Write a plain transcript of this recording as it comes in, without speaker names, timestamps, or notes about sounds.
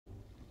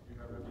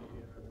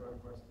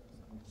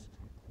just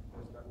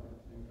happy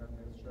to have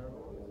you as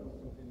shareholders and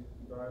continue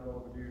to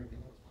dialogue with you.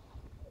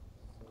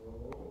 So,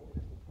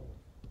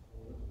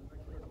 forward to the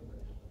next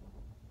presentation.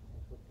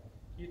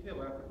 Keith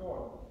Hill, Africa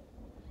Oil.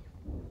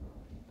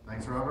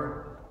 Thanks,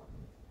 Robert.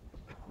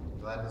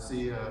 Glad to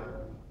see a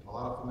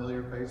lot of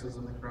familiar faces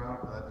in the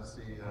crowd. Glad to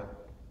see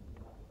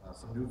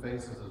some new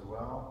faces as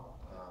well.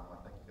 I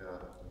think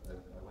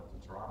I went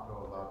to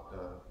Toronto about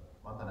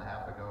a month and a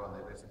half ago, and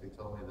they basically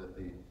told me that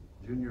the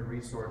junior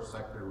resource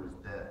sector was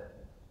dead.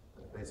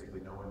 That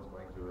basically no one's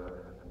going to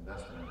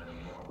invest in it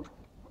anymore.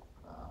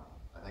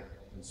 I think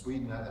in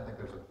Sweden, I think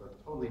there's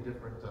a totally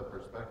different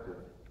perspective.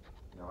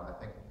 You know, I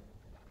think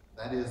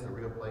that is the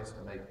real place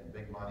to make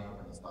big money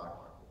in the stock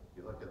market. If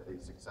you look at the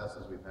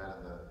successes we've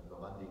had in the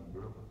lending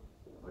group,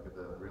 look at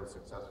the real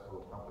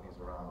successful companies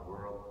around the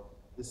world,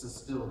 this is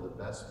still the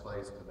best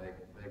place to make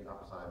big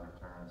upside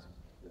returns,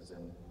 is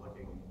in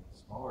looking at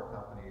smaller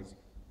companies,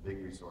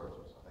 big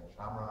resources. I think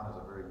Shamron is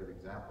a very good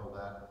example of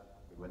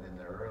that. We went in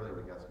there early,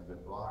 we got some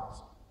good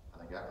blocks. I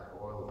think Africa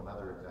Oil is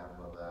another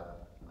example of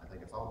that. And I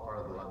think it's all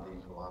part of the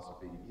Lundin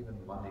philosophy. Even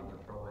Lundin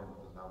Petroleum,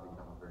 which has now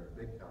become a very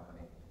big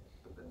company,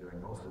 has been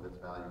doing most of its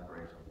value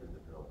creation through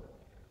the drill bit.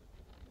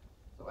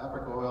 So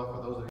Africa Oil,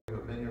 for those of you who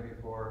have been here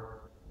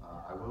before,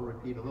 I will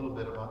repeat a little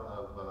bit of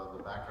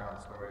the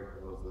background story for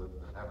those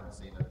that haven't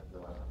seen it.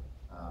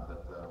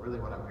 But really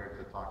what I'm here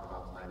to talk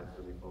about tonight is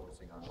really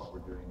focusing on what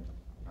we're doing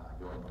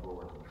going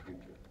forward in the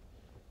future.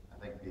 I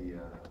think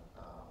the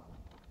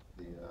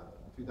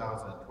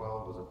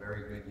 2012 was a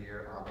very good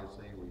year.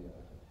 Obviously,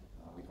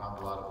 we found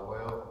a lot of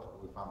oil.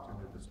 We found 2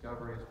 new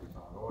discoveries. We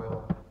found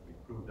oil. We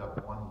proved up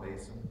 1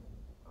 basin.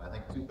 I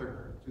think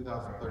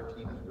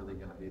 2013 is really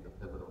going to be the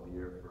pivotal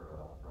year for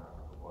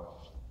Africa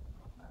Oil.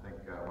 I think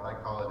what I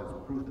call it is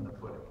the proof in the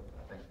pudding.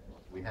 I think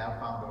we have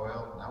found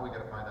oil. Now we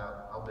got to find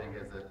out how big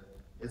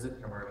is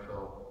it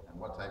commercial, and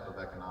what type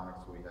of economics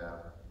do we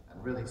have,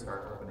 and really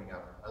start opening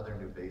up other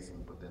new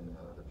basins within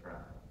the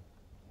trend.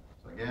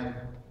 So again,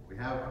 we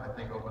have, I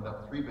think, opened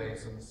up 3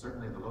 basins.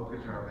 Certainly the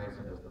Lokajar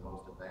Basin is the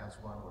most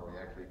advanced one, where we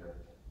actually have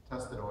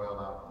tested oil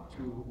out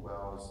from 2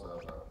 wells,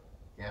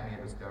 the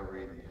Gamia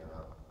discovery,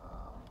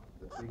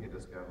 the Twiga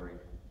discovery.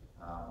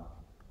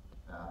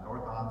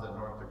 North Anza and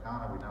North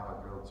Turkana, we now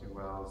have drilled 2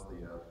 wells,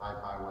 the Pai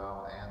Pai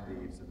well and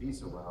the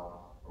Sabisa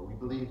well, where we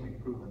believe we've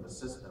proven the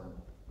system,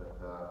 but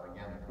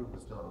again, the proof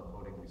is still in the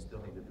pudding. We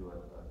still need to do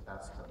a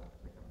test to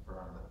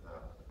confirm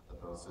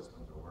that those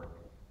systems are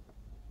working.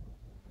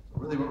 So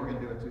really what we're going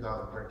to do in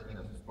 2013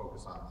 is just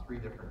focus on 3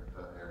 different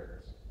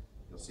areas.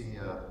 You'll see,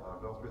 I'll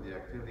go through the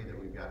activity that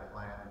we've got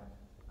planned.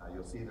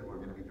 You'll see that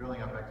we're going to be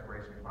drilling up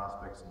exploration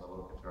prospects in the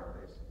Lokajar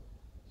Basin.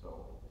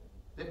 So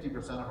 50%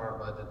 of our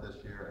budget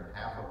this year and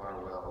half of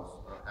our wells,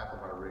 half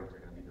of our rigs are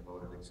going to be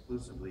devoted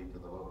exclusively to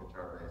the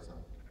Lokajar Basin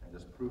and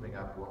just proving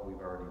up what we've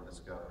already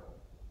discovered.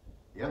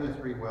 The other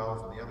 3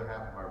 wells and the other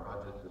half of our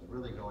budget is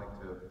really going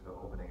to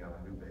opening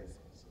up new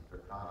basins, the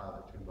Turkana,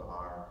 the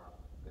Chubahar,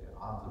 the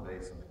Anza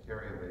Basin, the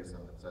Keria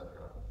Basin, etc.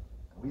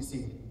 And we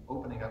see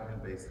opening up new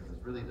basins is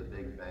really the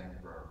big bang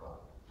for our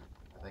buck.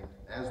 I think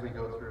as we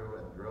go through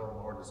and drill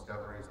more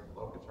discoveries in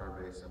the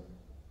Lokajar Basin,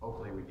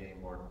 hopefully we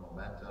gain more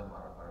momentum,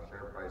 our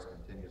share price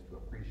continues to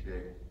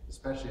appreciate,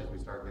 especially as we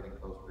start getting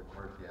closer to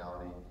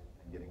commerciality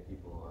and getting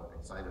people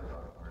excited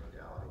about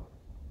commerciality.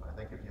 But I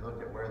think if you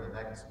look at where the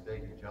next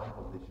big jump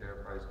of the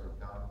share price could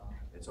come,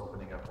 it's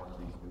opening up one of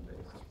these new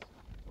basins.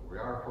 So we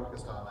are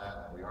focused on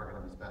that, and we are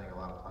going to be spending a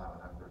lot of time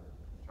and effort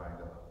trying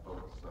to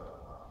focus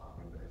on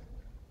new basins.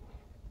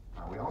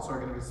 We also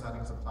are going to be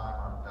spending some time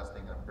on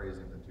testing and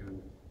appraising the 2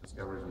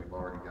 discoveries we've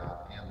already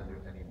got and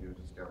any new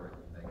discoveries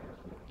we make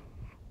this year.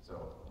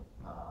 So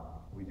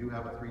we do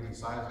have a 3D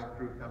seismic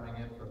crew coming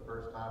in for the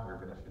first time. We're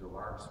going to shoot a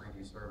large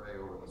 3D survey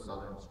over the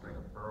southern string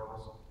of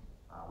pearls.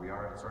 We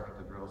are starting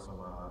to drill some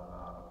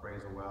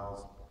appraisal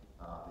wells.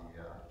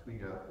 The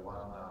Twiga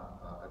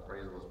 1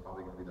 appraisal is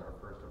probably going to be our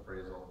first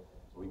appraisal.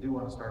 So we do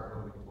want to start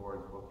moving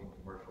towards booking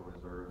commercial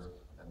reserves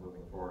and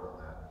moving forward on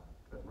that.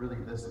 But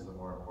really this is the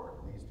more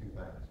important, these 2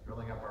 things,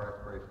 drilling up our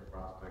exploration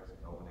prospects and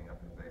opening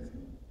up new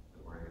basins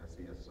is where you're going to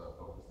see us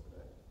focus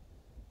today.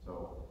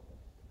 So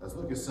as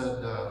Lucas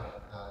said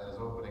in his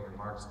opening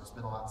remarks, it's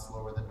been a lot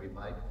slower than we'd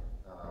like.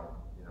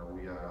 You know,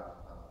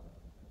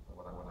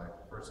 when I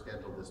first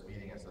scheduled this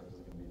meeting, I said this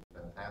is going to be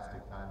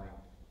fantastic timing.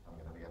 I'm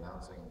going to be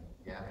announcing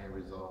Gamia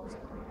results.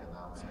 I'm going to be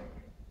announcing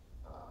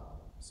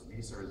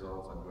Sabisa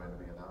results. I'm going to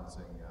be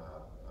announcing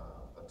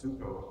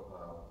Atuco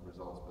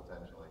results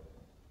potentially.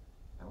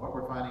 And what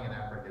we're finding in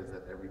Africa is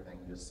that everything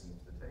just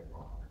seems to take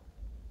longer.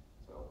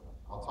 So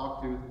I'll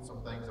talk to you some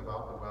things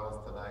about the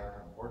wells tonight.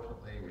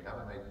 Unfortunately, we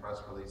haven't made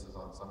press releases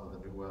on some of the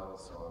new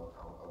wells, so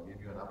I'll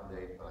give you an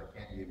update, but I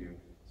can't give you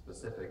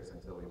specifics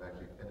until we've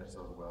actually finished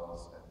those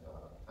wells and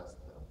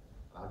tested them.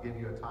 And I'll give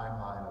you a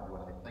timeline of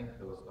when I think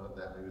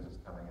that news is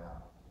coming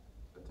out.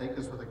 But take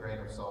this with a grain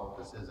of salt.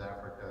 This is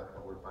Africa.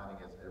 What we're finding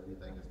is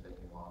everything is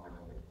taking longer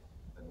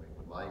than we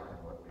would like and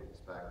what we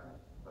expect.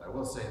 But I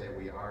will say that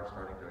we are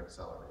starting to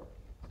accelerate.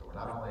 So we're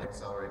not only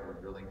accelerating, we're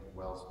drilling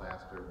wells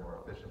faster,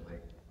 more efficiently,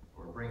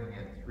 We're bringing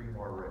in 3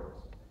 more rigs.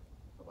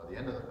 So by the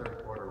end of the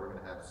third quarter, we're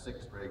going to have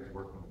 6 rigs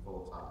working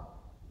full time.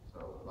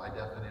 So by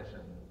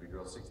definition, if we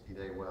drill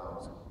 60-day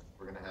wells,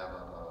 we're going to have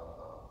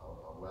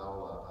a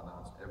well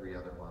announced every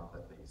other month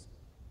at least.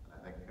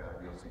 And I think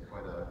you'll see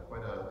quite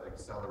a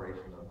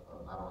acceleration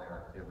of not only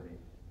our activity,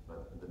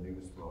 but the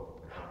news flow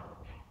from the company.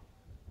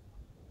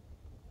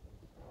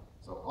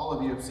 So all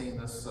of you have seen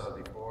this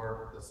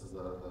before. This is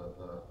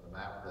the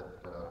map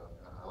that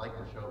I like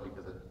to show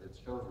because it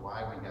shows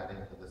why we got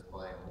into this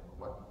play and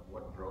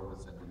what drove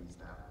us into East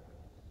Africa.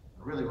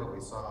 And really what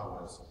we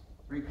saw was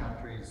 3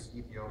 countries,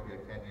 Ethiopia,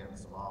 Kenya, and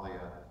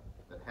Somalia,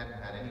 that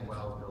hadn't had any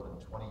wells drilled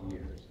in 20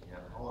 years.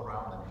 Yet all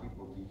around them,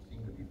 people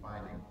seem to be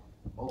finding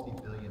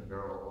multi-billion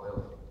barrel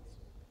oil fields.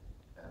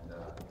 And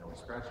we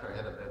scratched our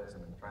head a bit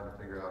and tried to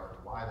figure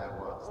out why that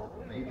was.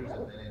 The majors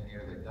have been in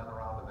here, they've done a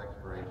round of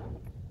exploration.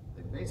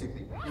 They've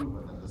basically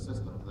proven that the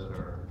systems that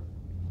are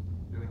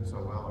doing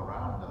so well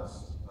around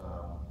us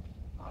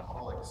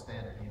all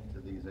extend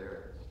into these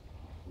areas.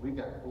 We've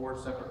got 4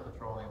 separate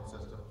petroleum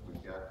systems.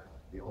 We've got,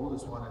 the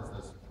oldest one is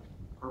this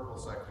purple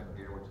section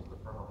here, which is the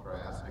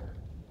Permo-Triassic.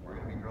 We're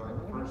going to be drilling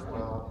the first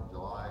well in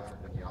July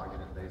in the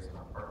Ogden Basin.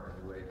 Our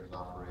partner New Age is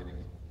operating,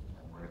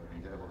 and we're going to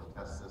be able to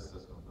test this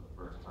system for the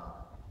first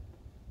time.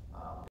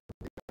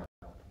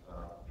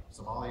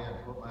 Somalia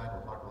and Puntland,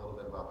 we'll talk a little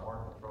bit about Horn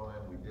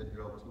Petroleum. We did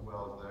drill 2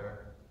 wells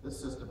there. This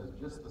system is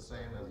just the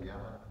same as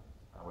Yemen,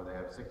 where they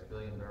have 6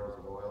 billion barrels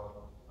of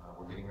oil.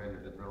 We're getting ready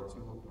to drill 2.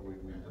 We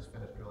just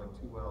finished drilling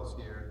 2 wells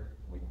here.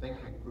 We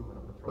think we've proven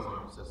a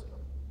petroleum system.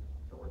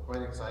 So we're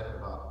quite excited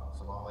about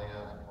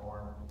Somalia and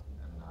Horn,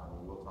 and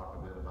we will talk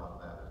a bit about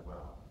that as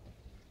well.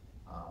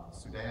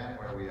 Sudan,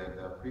 where we had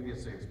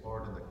previously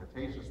explored in the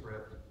Cretaceous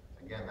Rift,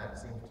 again, that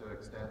seems to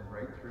extend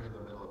right through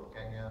the middle of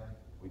Kenya.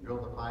 We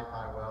drilled the Pai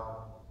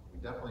well. We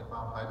definitely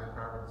found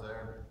hydrocarbons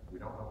there. We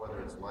don't know whether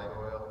it's light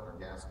oil or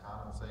gas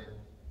condensate.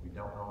 We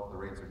don't know if the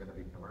rates are going to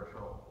be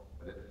commercial,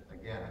 but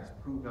again, it's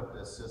proved up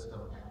this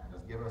system and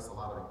has given us a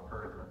lot of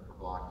encouragement for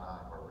Block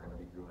 9, where we're going to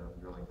be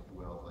drilling 2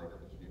 wells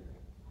later this year.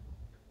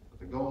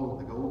 But the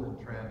golden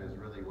trend is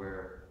really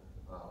where,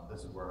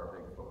 this is where our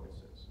big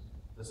focus is.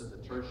 This is the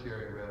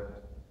Tertiary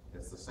Rift.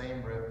 It's the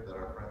same rift that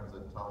our friends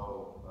in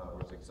Tullow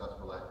were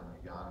successful at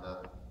in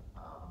Uganda.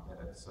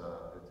 And it's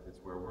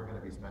where we're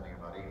going to be spending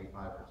about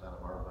 85%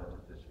 of our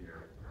budget this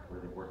year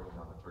really working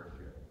on the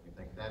Tertiary. We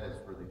think that is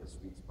really the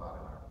sweet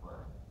spot in our play.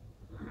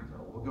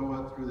 So we'll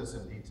go through this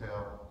in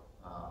detail.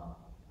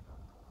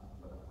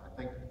 But I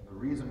think the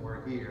reason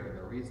we're here and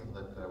the reason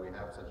that we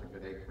have such a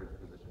good acreage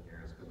position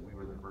here is because we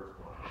were the first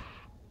ones.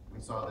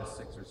 We saw this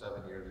 6 or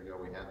 7 years ago.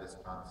 We had this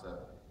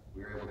concept.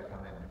 We were able to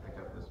come in and pick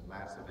up this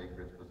massive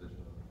acreage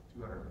position,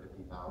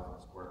 250,000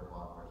 square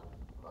kilometers,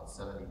 about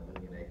 70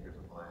 million acres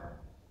of land.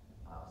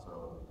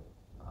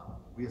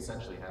 We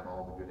essentially have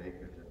all the good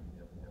acreage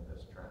in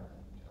this trend.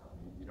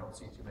 You don't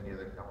see too many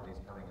other companies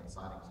coming and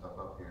signing stuff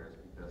up here,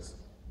 is because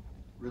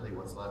really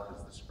what's left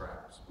is the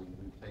scraps.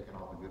 We've taken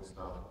all the good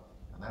stuff,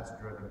 and that's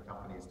driven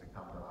companies to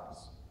come to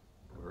us.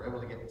 We were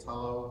able to get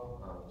Tullow,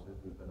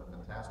 who's been a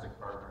fantastic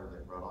partner.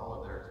 They brought all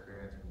of their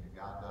experience from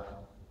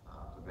Uganda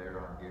to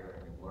bear on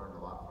here, and we've learned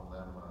a lot from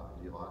them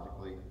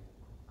geologically.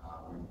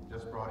 We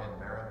just brought in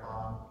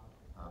Marathon.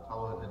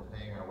 Tullow had been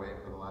paying our way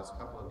for the last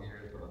couple of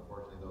years, but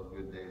unfortunately those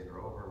good days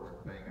are over. We're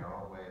paying our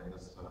own way in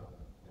these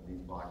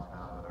blocks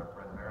now, but our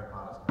friend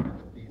Marathon is coming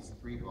to these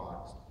 3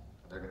 blocks,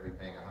 and they're going to be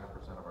paying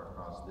 100% of our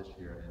costs this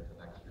year and into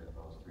next year in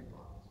those 3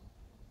 blocks.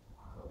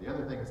 So the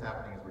other thing that's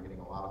happening is we're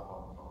getting a lot of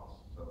phone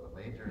calls. So the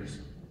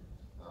majors,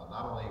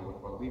 not only with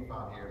what we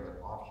found here,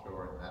 but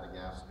offshore in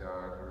Madagascar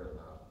or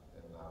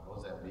in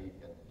Mozambique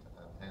and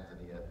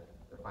Tanzania,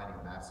 they're finding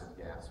massive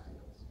gas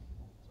fields.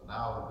 So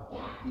now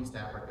East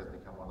Africa has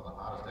become one of the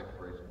hottest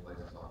exploration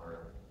places on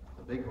Earth.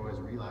 The big boys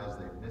realize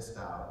they've missed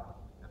out,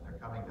 and they're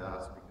coming to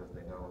us because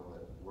they know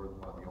that we're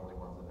one of the only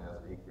ones that has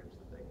acreage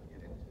that they can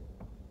get into.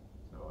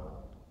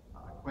 So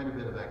quite a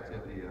bit of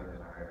activity in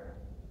our area.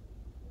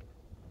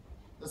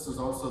 This is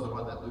also the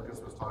one that Lucas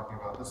was talking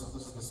about. This is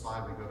the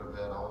slide we go to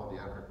bed. All of the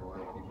Africa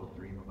oil people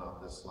dream about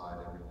this slide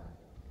every night.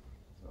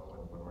 So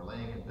when we're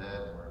laying in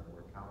bed and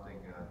we're counting,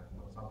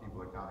 some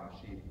people are counting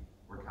sheep,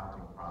 we're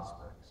counting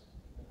prospects.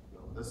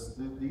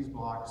 These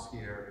blocks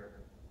here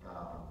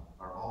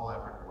are all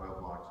Africa oil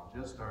blocks,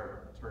 just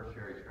our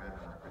Tertiary trend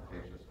and our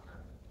Cretaceous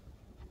trend.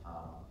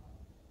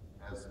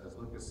 As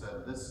Lucas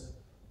said, this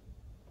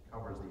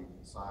covers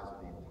the size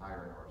of the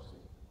entire North Sea.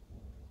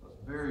 So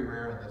it's very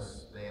rare in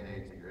this day and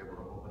age that you're able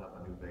to open up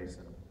a new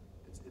basin.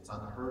 It's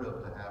unheard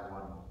of to have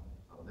one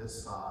of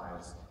this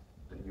size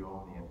that you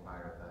own the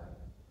entire thing.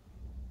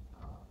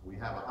 We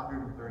have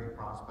 130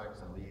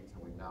 prospects and leads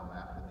that we've now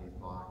mapped in these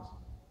blocks.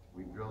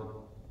 We've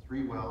drilled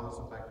 3 wells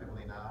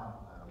effectively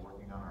now,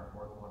 working on our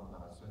 4th one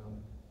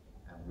soon,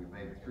 and we've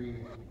made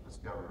 3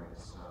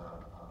 discoveries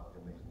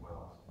in these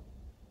wells.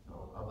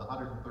 So of the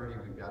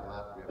 130 we've got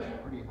left, we have a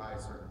pretty high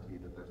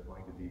certainty that there's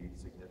going to be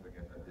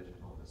significant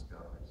additional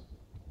discoveries.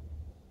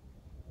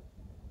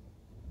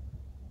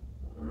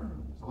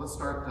 So let's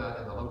start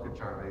in the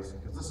Lokichar Basin,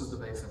 because this is the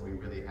basin we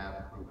really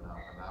have proven out,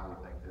 and now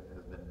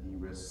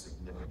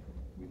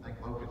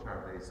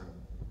Lokichar Basin,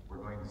 we're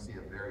going to see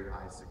a very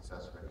high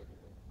success rate.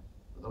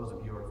 For those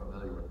of you who are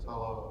familiar with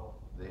Tullow,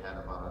 they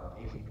had about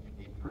an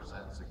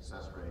 88%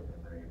 success rate in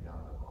their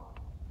Uganda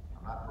block.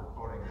 I'm not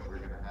purporting that we're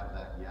going to have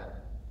that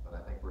yet, but I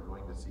think we're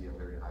going to see a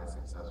very high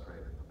success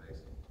rate in the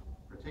basin,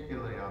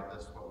 particularly on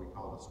this, what we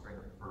call the string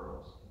of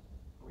pearls.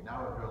 We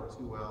now have drilled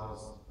 2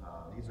 wells.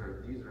 These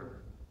are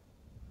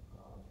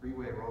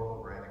three-way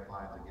rollover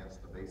anticlines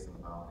against the basin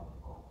bounding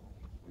fault.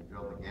 We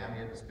drilled the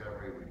Gamia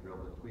discovery, we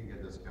drilled the Twiga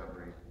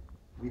discovery.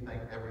 We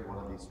think every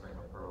one of these string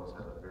of pearls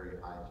has a very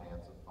high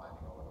chance of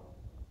finding oil.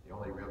 The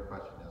only real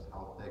question is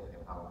how thick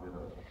and how good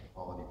of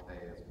quality pay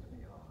is going to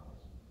be on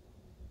those.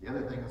 The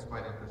other thing that's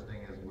quite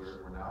interesting is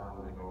we're now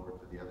moving over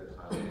to the other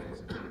side of the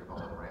basin, what we call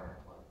the ramp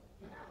play.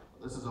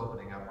 This is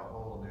opening up a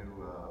whole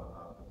new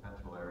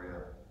potential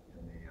area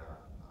in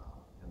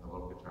the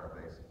Lokichar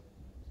Basin.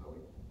 So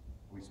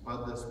we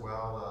spud this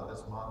well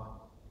this month,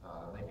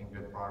 making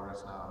good progress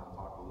now, and we'll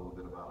talk a little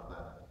bit about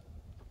that.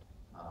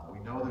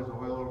 We know there's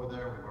oil over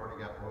there. We've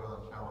already got oil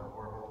in shallow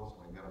boreholes.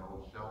 We've got an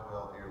old shell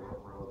well here,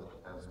 Lopro, that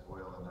has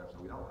oil in there. So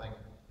we don't think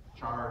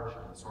charge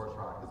and source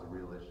rock is a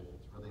real issue.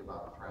 It's really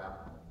about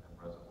trap and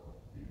reservoir.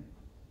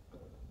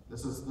 But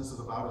this is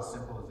about as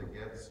simple as it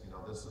gets. You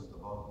know, this is the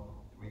bump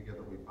Twiga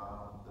that we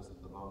found. This is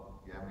the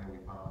bump Gamia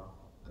we found.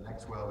 The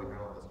next well we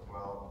drill in this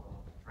 12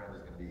 trend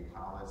is going to be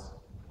Kalis,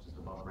 which is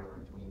the bump right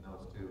between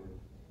those two.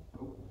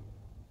 Oop.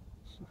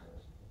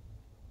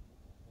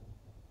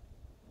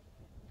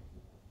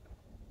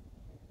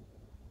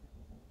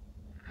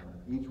 And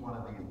each one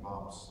of these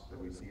bumps that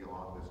we see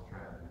along this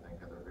trend, we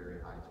think has a very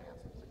high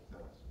chance of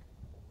success.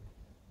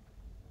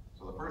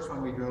 So the first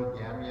one we drilled,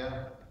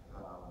 Gamia,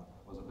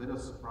 was a bit of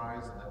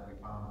surprise in that we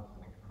found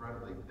an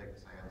incredibly thick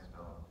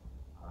sandstone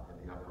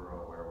in the upper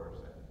row where we're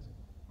sands.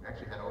 We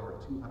actually had over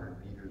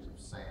 200 meters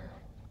of sand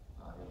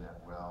in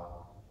that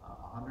well,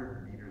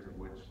 100 meters of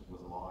which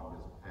was logged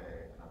as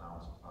pay and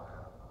announced by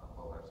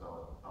both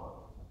ourselves and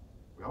Tullow.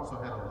 We also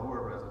had a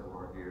lower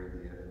reservoir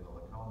here, the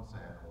Lacone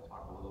sand. We'll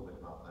talk a little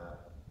bit about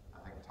that. I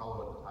think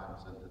Tullow at the time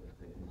said that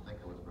they didn't think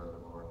it was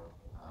reservoir.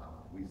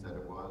 We said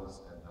it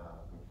was, and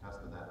we've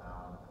tested that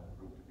now and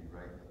proved to be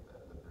right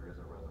that there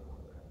is a reservoir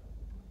there.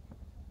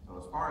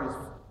 So as far as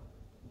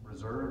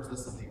reserves,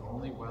 this is the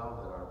only well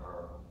that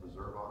our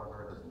reserve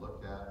auditor has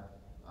looked at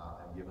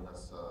and given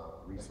us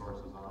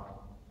resources on.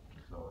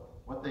 So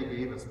what they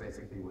gave us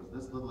basically was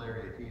this little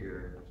area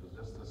here, which was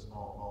just this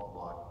small fault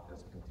block,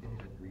 as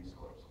contingent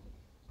resource.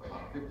 So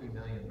about 50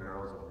 million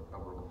barrels of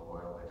recoverable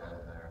oil they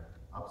had in there,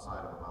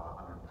 upside of about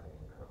 100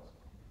 million barrels.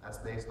 That's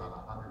based on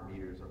 100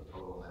 meters of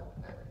total net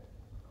pay.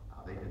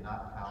 They did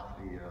not count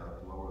the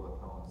lower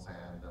Lacone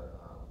sand as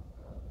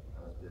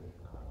did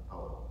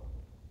Tullow.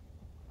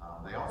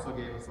 They also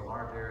gave us a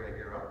large area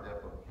here up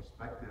depth of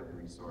prospective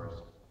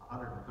resource,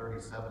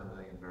 137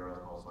 million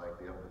barrels most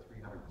likely, up to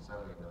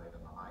 370 million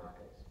in the high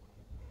case.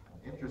 And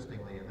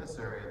interestingly, in this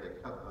area, they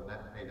cut the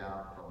net pay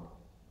down from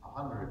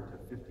 100 to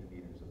 50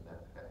 meters of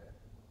net pay.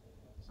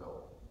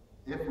 So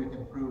if we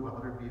can prove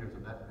 100 meters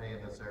of net pay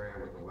in this area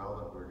with the well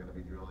that we're going to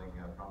be drilling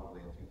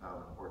probably in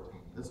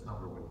 2014, this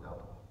number would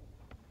double.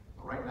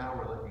 So right now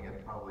we're looking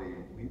at probably,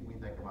 we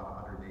think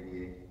about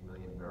 188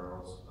 million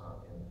barrels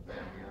in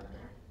Zambia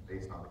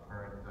based on the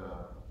current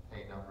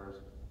pay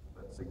numbers,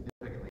 but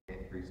significantly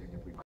increasing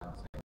if we find the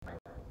same type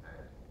of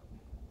pay.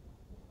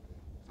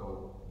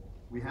 So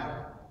we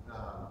have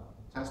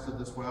tested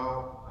this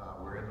well.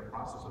 We're in the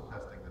process of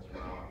testing this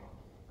well.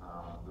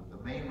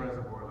 The main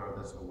reservoirs are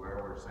this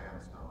Awerwer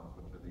sandstones,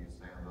 which are these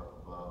sands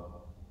up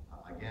above.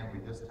 Again,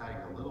 we just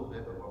tagged a little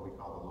bit of what we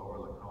call the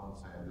lower Lacone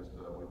sand, just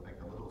we think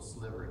a little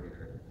sliver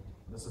here.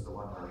 This is the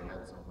one where we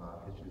had some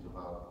issues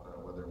about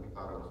whether we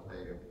thought it was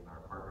pay and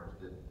our partners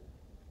didn't.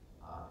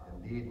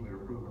 Indeed, we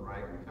were proven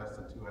right. We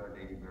tested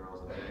 280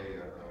 barrels a day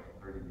of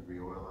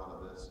 30-degree oil out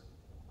of this.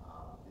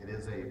 It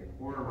is a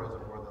poorer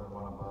reservoir than the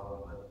one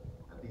above, but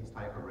at these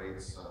type of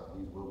rates,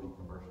 these will be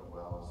commercial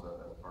wells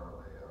as part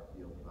of a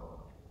field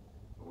development.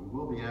 So we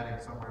will be adding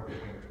somewhere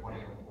between 20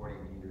 and 40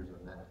 meters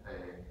of net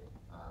pay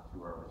to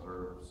our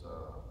reserves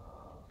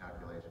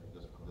calculation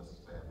just from this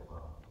sand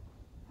alone.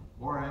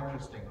 More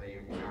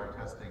interestingly, we are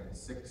testing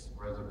 6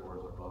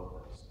 reservoirs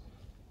above this.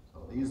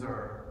 So these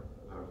are,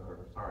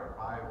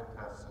 5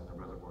 tests in the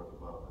reservoirs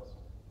above this.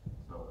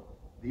 So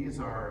these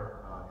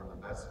are in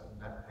the best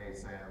net pay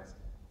sands.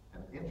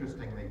 And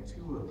interestingly,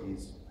 2 of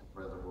these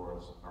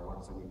reservoirs are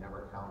ones that we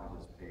never counted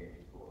as paid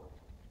before.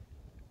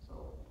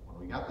 So when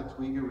we got the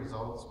Twiga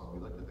results, when we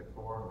looked at the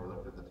core and we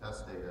looked at the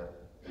test data,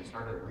 we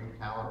started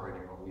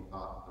recalibrating what we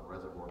thought the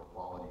reservoir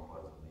quality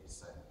was in these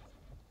sands.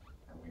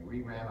 And we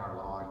reran our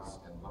logs,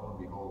 and lo and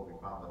behold, we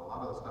found that a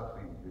lot of the stuff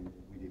we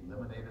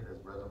eliminated as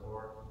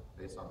reservoir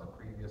based on the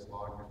previous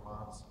log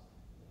response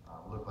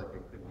looked like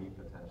it could be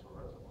potential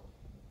reservoir.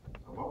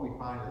 So what we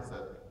find is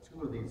that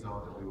 2 of these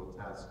zones that we will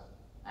test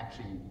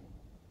actually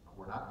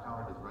were not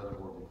counted as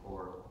reservoir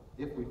before.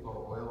 If we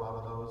flow oil out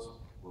of those,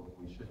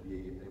 we should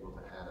be able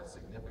to add a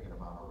significant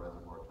amount of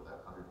reservoir to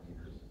that 100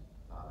 meters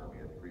that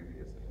we had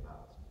previously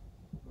announced.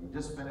 We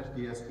just finished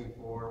DST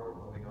 4,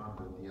 we're moving on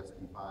to DST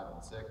 5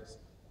 and 6.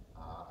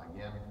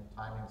 Again,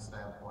 timing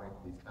standpoint,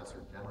 these tests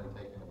are generally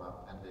taking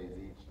about 10 days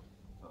each.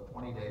 So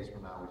 20 days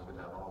from now, we should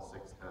have all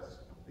 6 tests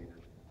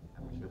completed,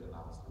 and we should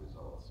announce the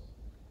results.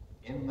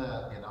 In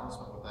the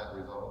announcement with that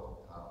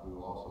result, we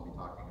will also be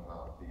talking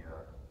about the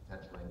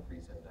potential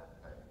increase in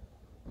net pay.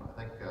 I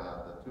think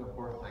the two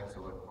important things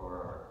to look for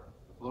are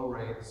the flow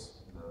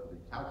rates, the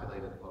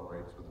calculated flow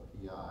rates for the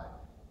PI,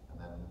 and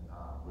then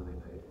really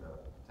the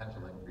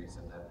potential increase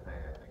in net pay.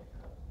 I think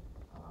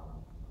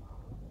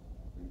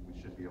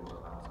we should be able to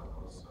announce on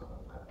those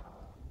that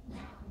time.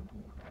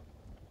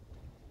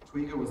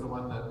 Twiga was the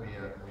one that we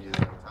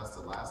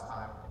tested last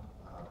time.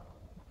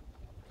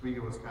 Twiga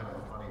was kind of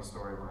a funny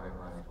story.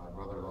 My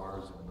brother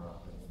Lars in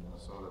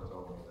Minnesota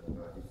told me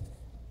that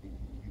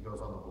he goes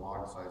on the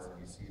blog sites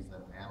and he sees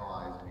them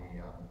analyze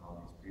me on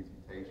these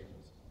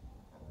presentations.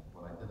 And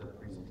when I did a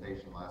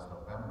presentation last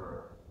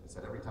November, it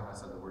said every time I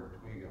said the word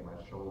Twiga, my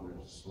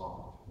shoulders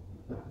slumped.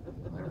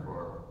 And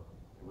therefore,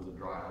 it was a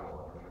dry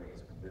hole. Everybody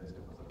was convinced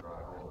it was a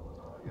dry hole that was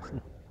on the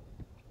internet.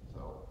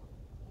 So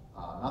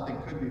nothing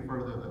could be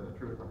further than the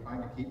truth. I'm trying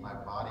to keep my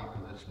body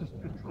position as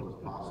neutral as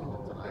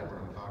possible tonight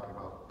when we talk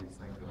about these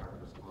things that aren't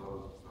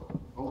disclosed. So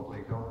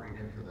hopefully don't read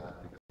into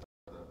that because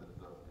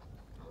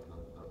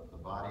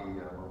the body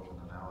motion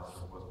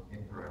analysis was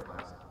incorrect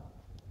last time.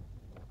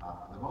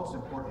 The most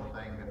important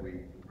thing that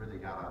we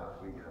really got out of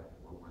Twiga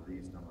were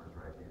these numbers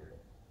right here.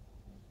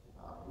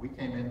 We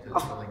came into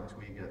drilling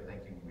Twiga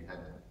thinking we had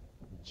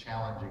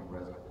challenging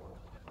reservoir.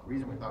 The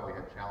reason we thought we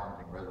had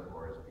challenging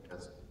reservoir is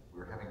because we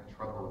were having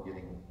trouble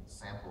getting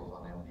samples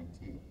on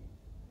MDT.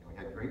 And we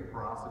had great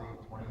porosity,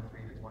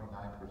 23 to 29%,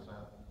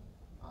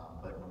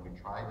 but when we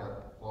tried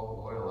to flow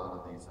oil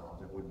out of these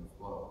zones, it wouldn't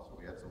flow. So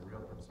we had some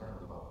real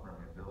concerns about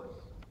permeability.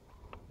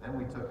 Then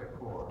we took a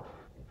core.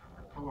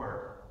 A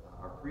core,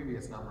 our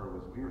previous number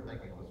was, we were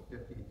thinking it was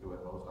 50 to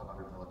at most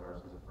 100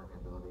 millidarcies of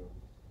permeability.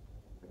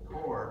 The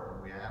core,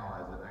 when we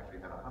analyzed it, actually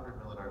had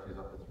 100 millidarcies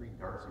up to 3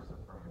 darcies of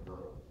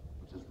permeability,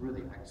 which is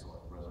really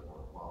excellent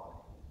reservoir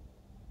quality.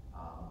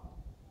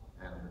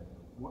 And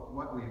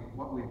what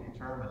we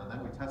determined, and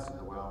then we tested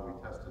the well, we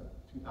tested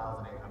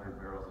 2,800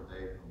 barrels a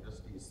day from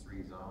just these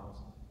 3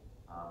 zones,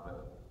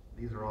 but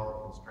these are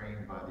all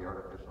constrained by the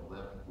artificial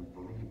lift. We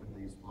believe in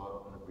these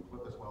flow, and if we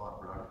put this well on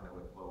production, it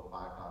would flow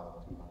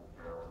 5,200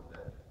 barrels a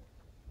day.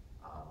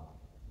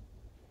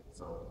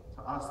 So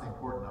to us, the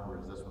important number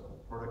is this one,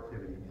 the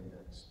productivity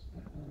index.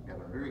 We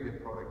have a very good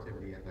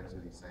productivity index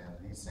of these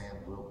sands. These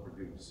sands will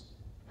produce.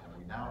 And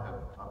we now have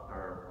upped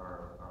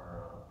our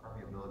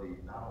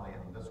permeability, not only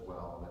in this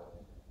well, but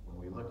when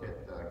we look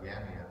at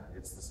Gamia,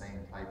 it's the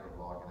same type of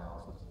log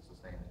analysis, it's the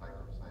same type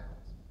of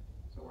sands.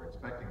 So we're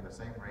expecting the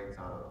same rates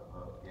out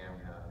of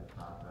Gamia, if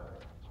not better.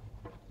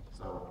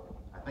 So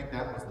I think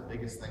that was the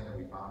biggest thing that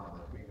we found in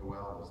the Twiga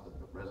well, was that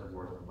the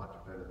reservoirs were much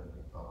better than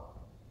we thought.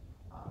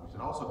 We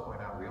should also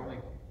point out we only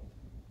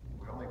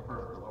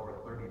perked the lower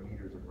 30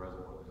 meters of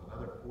reservoir. There's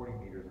another 40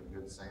 meters of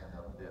good sand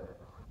up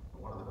dip.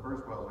 One of the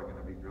first wells we're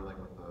going to be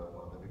drilling with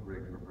one of the new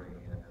rigs we're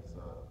bringing in is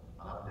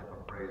an up-dip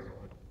appraisal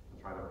to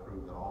try to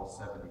prove that all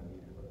 70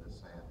 meters of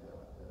this sand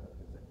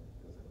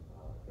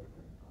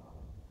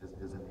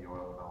is in the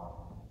oil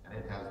column, and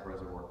it has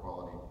reservoir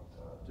quality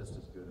just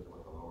as good as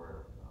what the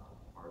lower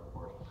hard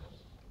portion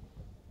is.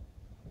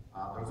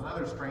 There was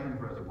another strained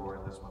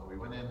reservoir in this one. We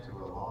went into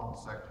a long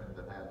section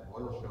that had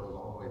oil shows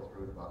all the way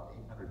through to about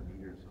 800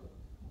 meters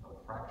of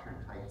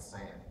fractured tight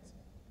sands.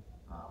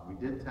 We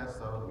did test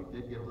those. We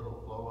did get a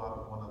little flow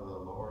out of one of the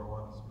lower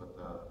ones, but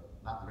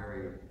not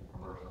very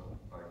commercial,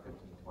 probably 15,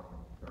 20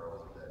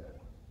 barrels a day.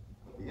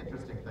 But the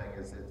interesting thing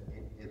is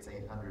it's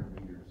 800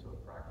 meters of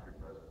fractured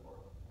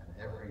reservoir, and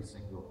every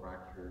single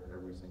fracture,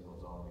 every single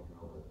zone we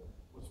drilled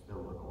was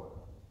filled with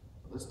oil.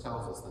 So this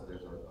tells us that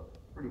there's a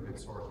pretty good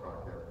source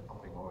rock there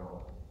pumping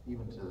oil,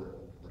 even to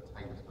the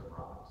tightest of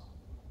rocks.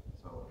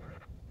 So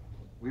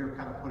we are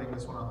kind of putting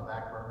this one on the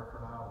back burner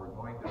for now. We're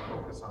going to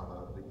focus on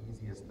the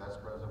easiest,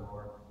 best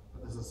reservoir,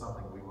 but this is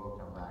something we will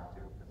come back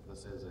to, because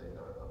this is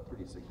a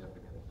pretty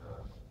significant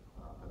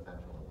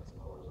potential in this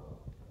lower zone.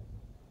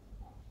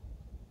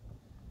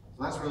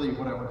 So that's really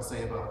what I want to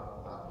say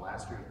about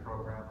last year's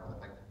program. I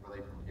think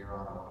really from here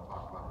on, I want to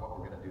talk about what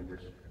we're going to do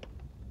this year.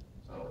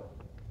 So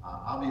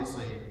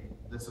obviously,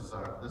 this is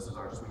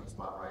our sweet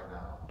spot right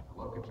now.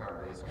 The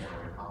Lokichar Basin,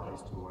 where we found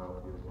these 2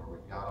 oil fields, where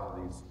we've got all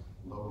these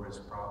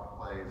low-risk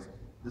plays.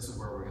 This is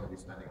where we're going to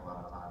be spending a lot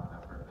of time and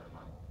effort and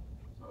money.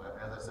 So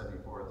as I said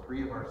before,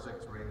 3 of our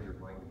 6 rigs are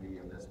going to be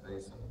in this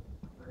basin.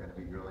 They're going to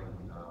be drilling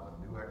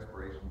new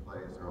exploration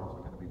plays. They're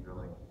also going to be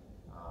drilling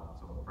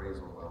some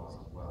appraisal wells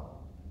as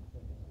well.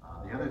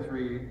 The other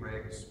 3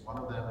 rigs, one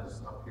of them is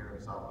up here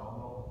in South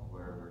Omo,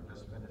 where we're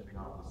just finishing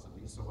off the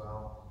Sabisa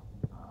well.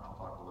 I'll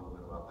talk a little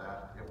bit about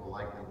that. It will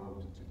likely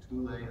move to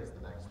Tutule as the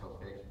next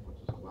location,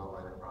 which is a well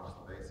right across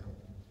the basin.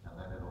 And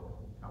then it'll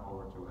come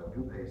over to a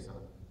new basin,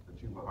 the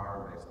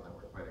Chubahara Basin, that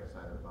we're quite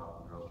excited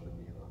about, the drill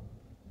Shabila.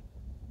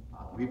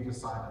 We've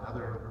just signed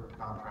another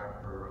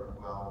contract for,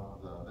 well,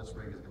 this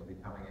rig is going to be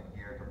coming in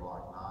here to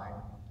Block 9,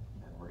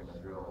 and we're going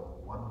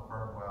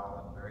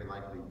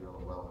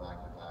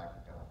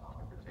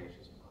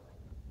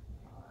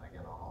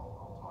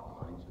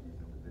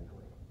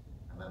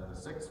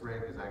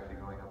sixth rig is actually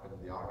going up into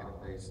the Ogden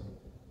Basin.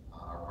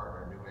 Our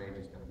partner New Age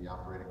is going to be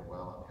operating a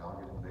well in the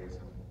Ogden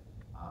Basin.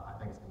 I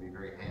think it's going to be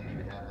very handy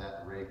to have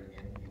that rig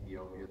in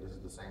Ethiopia. This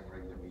is the same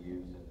rig that we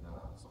used in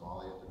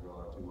Somalia to drill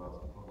our 2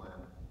 wells in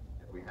Puntland.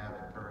 If we have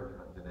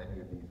encouragement in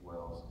any of these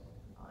wells,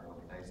 it'll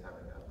be nice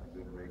having a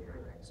good rig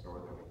right next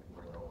door that we can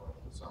bring over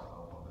to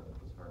Stockholm and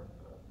to start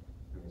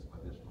doing some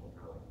additional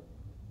drilling.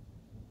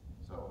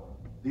 So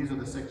these are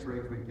the 6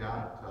 rigs we've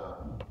got.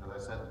 As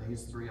I said,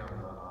 these 3 on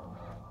the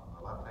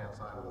left-hand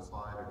side of the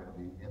slide are going to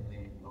be in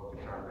the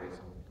Lokichar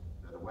Basin.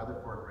 The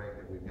Weatherford rig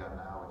that we've got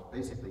now, which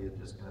basically is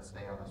just going to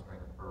stay on the string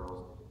of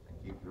pearls and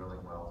keep drilling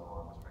wells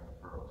along the string of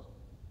pearls.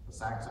 The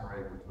Saxon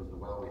rig, which was the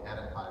well we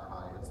had at Pai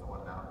Pai, it's the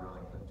one now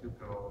drilling in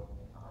Tuco.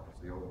 It's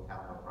the old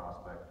Kalma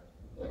prospect.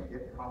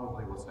 It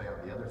probably will stay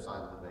on the other side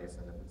of the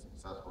basin if it's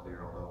successful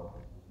here, although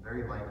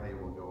very likely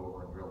we'll go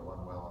over and drill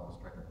 1 well on the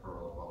string of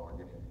pearls while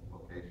we're getting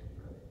locations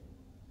ready.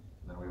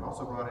 And then we've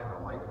also brought in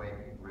a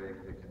lightweight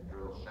rig that can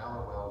drill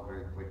shallow wells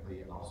very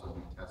quickly and also do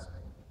testing.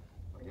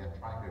 Again,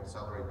 trying to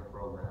accelerate the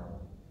program.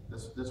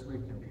 This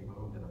rig can be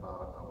moved in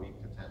about a week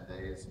to 10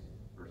 days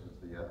versus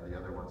the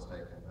other one's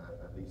taken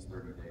at least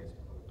 30 days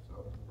to move.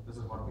 So this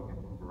is one we can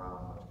move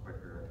around much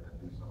quicker and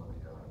do some of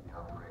the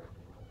operation.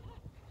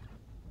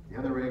 The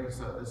other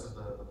rigs, this is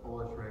the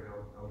Polish rig,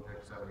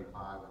 OJEC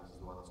 75. This is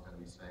the one that's going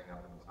to be staying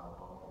up in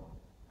Stockholm,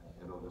 and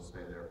it'll just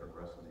stay there for the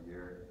rest of the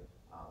year.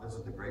 This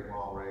is the Great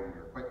Wall rig.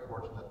 We're quite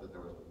fortunate that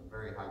there was a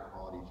very high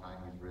quality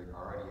Chinese rig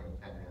already in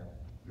Kenya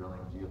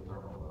drilling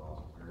geothermal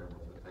wells. We were able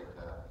to take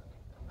that,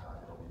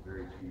 and it'll be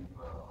very cheap,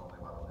 only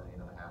about $1.5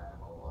 million to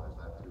mobilize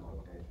that to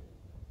location.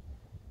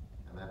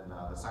 And then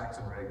the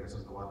Saxon rig, this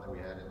is the one that we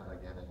had in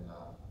again in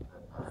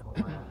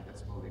Puntland.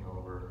 It's moving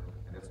over,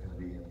 and it's going to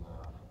be in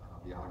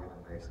the Ogden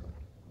Basin,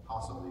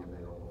 possibly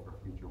available for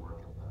future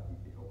work in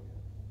Ethiopia.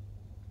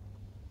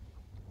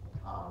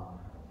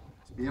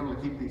 To be able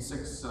to keep these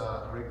 6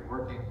 rigs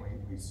working,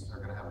 we are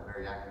going to have a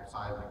very active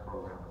seismic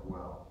program as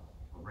well.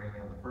 We're bringing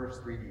in the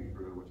first 3D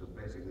crew, which is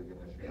basically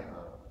going to shoot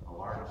a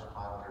large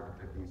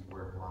 550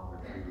 square kilometer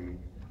 3D,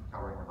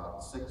 covering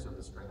about 6 of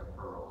the string of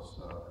pearls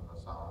in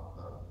the south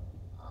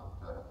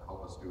to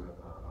help us do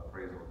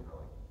appraisal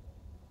drilling.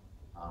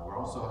 We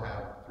also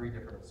have 3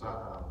 different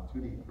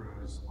 2D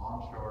crews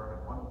onshore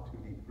and 1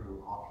 2D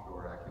crew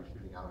offshore actually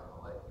shooting out in the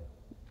lake.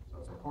 So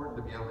it's important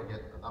to be able to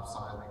get enough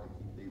seismic to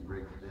keep these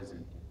rigs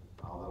busy,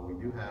 although we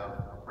do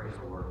have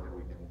appraisal work that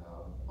we can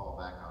fall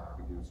back on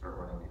if we do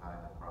start running behind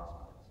the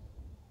prospects.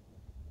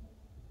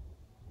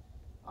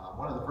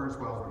 One of the first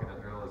wells we're going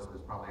to drill is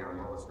probably our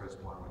lowest risk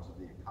one, which is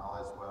the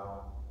Akales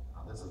well.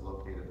 This is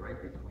located right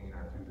between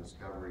our 2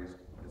 discoveries.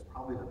 It's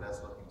probably the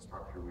best looking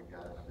structure we've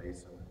got in the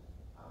basin,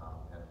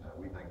 and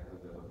we think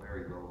that there's a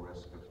very low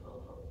risk of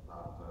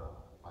not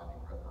finding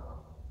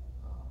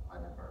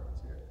hydrocarbons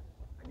here.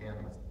 Again,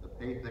 the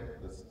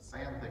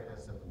sand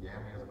thickness in the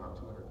Yami is about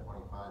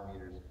 225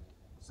 meters.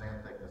 The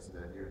sand thickness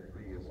here in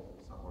Cree is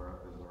somewhere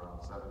up is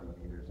around 70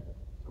 meters.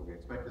 So we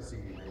expect to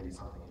see maybe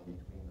something in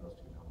between those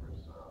 2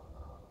 numbers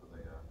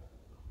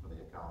for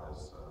the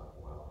Akales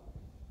well.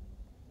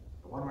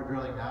 The one we're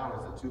drilling now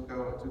is the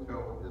Tuco.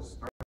 Tuco is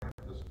starting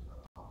just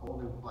a whole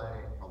new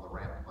play called the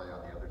ramp play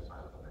on the other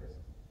side of the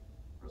basin.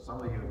 For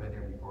some of you who have been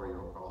here before,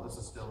 you'll recall this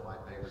is still my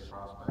favorite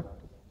prospect.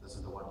 This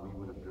is the one we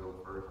would have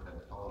drilled first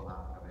had Tullow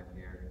not come in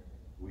here.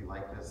 We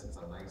like this. It's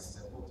a nice,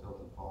 simple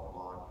tilted fault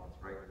block. It's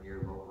right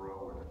near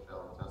Lobro where the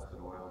Shell tested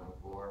oil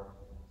before.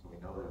 So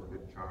we know there's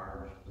good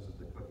charge. This is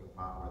the cooking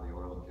pot where the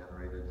oil is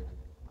generated.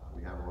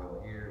 We have oil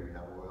here. We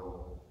have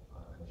oil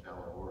in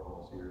shallow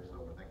boreholes here.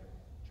 So we think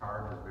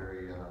charge is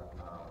very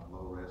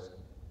low risk.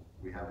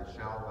 We have the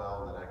Shell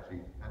well that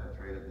actually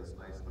penetrated this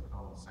nice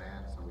Lacone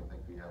sand. So we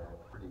think we have a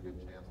pretty good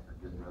chance for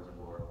good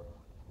reservoir.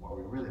 What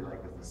we really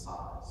like is the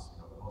size.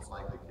 The most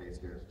likely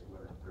case here is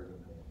 230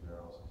 million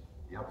barrels.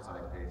 The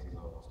upside case is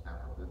almost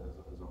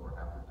is over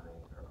half a billion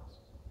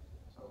barrels.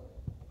 So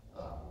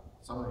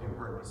some of you have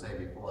heard me say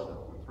before that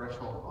the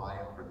threshold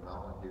volume for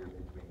development here is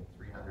between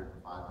 300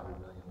 and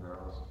 500 million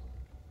barrels.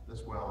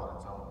 This well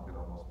on its own could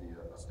almost be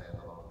a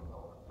standalone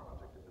development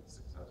project if it's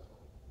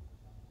successful.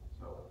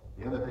 So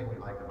the other thing we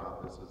like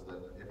about this is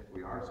that if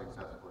we are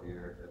successful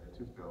here at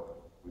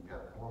Tuco, we've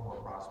got 4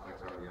 more prospects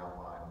already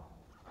outlined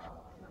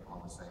on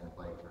the same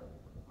plate,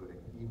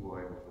 including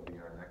AOI, which will be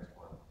our next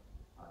one.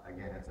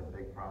 Again, it's a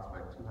big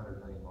prospect,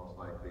 200 million most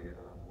likely,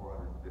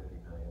 450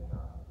 million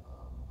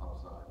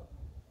upside.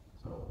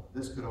 So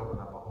this could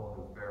open up a whole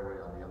new fairway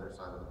on the other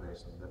side of the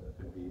basin that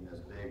could be as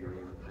big or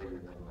even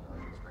bigger than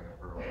the string of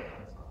pearls on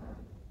that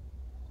side.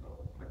 So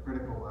the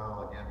critical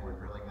well, again, we're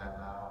drilling that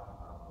now.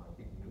 I'm going to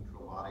keep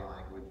neutral body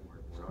language.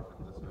 We're up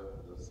in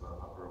this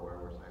upper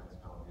Weber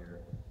sandstone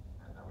here,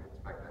 and we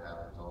expect to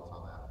have results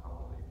on that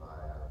probably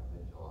by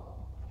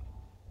mid-July.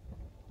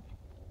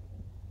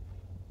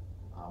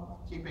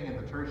 Keeping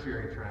in the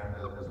tertiary trend,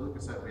 as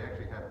Lucas said, we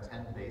actually have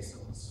 10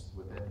 basins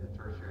within the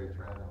tertiary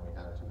trend, and we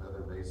have 2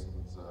 other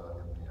basins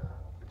in the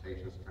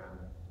Cretaceous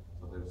trend.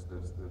 So there's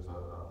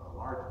a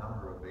large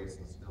number of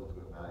basins still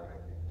to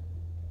evaluate.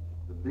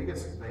 The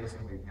biggest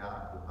basin we've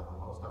got with the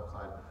most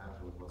upside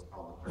potential is what's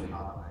called the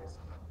Percana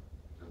Basin,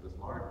 which is this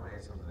large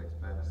basin that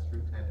extends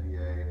through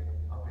 10VA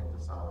up into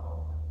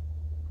Stockholm.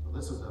 So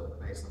this is a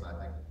basin that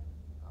I think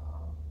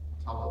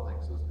Tullow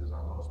thinks is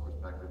our most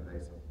prospective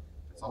basin.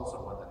 It's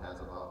also one that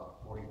has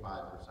about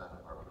 45%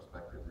 of our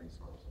prospective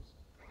resources.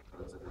 So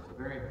it's a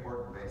very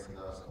important basin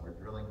to us, and we're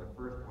drilling the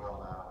first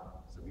well now,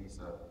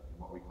 Savisa, in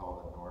what we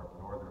call the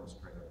northern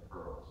string of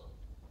pearls.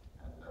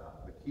 And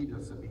the key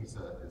to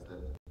Savisa is that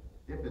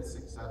if it's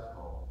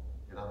successful,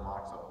 it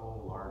unlocks a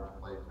whole large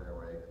play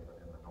fairway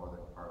in the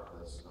northern part of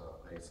this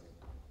basin.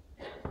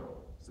 So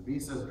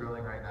Savisa's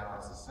drilling right now.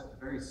 It's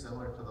very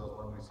similar to those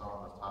ones we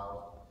saw in the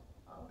south.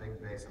 Big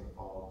basin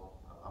fault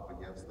up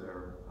against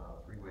their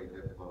three-way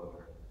dip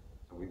closure.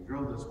 So we've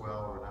drilled this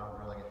well. We're now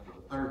drilling it for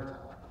the third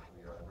time.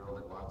 We drilled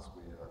it once.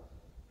 We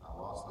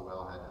lost the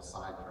well, had to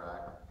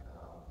sidetrack.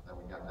 Then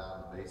we got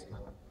down in the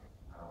basement.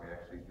 We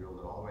actually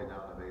drilled it all the way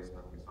down the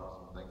basement. We saw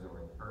some things that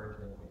were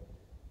encouraging. We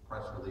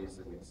press release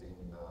that we'd seen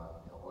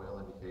oil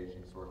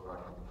indications, source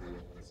rock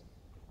indications.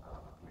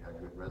 We had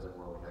good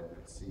reservoir. We had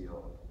good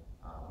seal.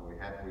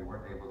 But we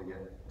weren't able to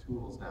get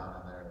tools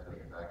down in there to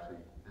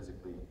actually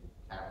physically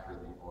capture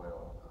the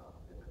oil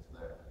if it's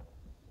there.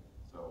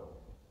 So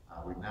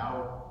we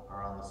now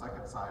are on the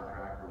second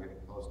sidetrack. We're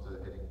getting close to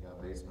hitting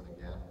basement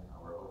again.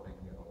 We're hoping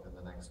within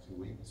the next 2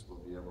 weeks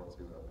we'll be able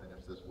to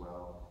finish this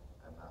well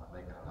and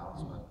make an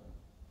announcement.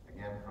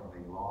 Again, from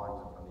the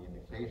logs and from the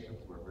indications,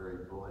 we're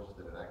very bullish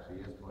that it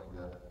actually is going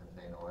to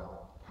contain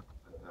oil.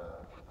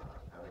 But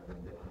having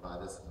been bitten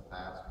by this in the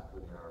past,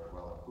 including our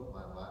well in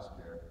Puntland last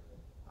year,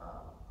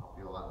 I'll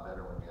feel a lot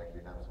better when we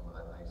actually have some of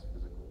that nice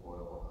physical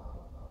oil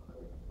that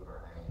we can put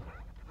our hand in.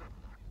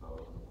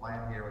 So the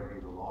plan here would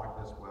be to log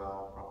this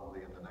well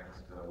probably in the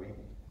next week,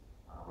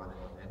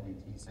 running with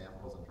NDT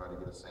samples and try to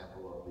get a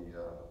sample of the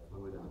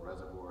fluid in the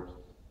reservoirs,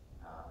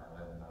 and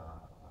then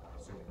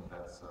assuming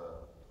that's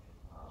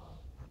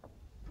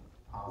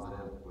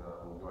positive,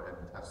 we'll go ahead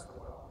and test the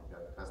well. We've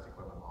got test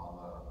equipment on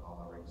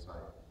the rig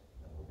site,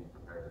 and we'll be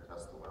prepared to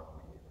test the well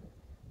immediately.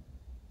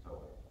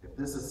 So if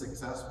this is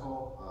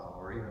successful,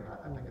 or even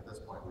I think at this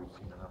point we've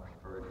seen enough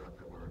encouragement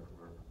that we're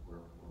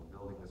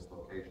building this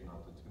location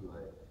up to Thule,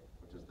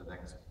 which is the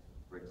next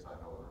rig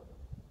site over.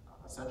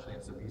 Essentially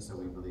in Savisa,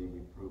 we believe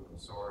we've proven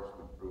source,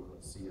 we've proven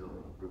seal,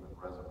 we've proven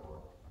reservoir.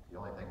 The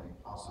only thing we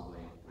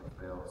possibly would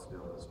fail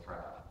still is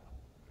trap.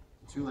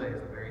 Thule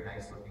is a very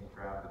nice looking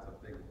trap. It's a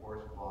big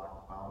force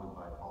block bounded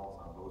by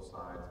faults on both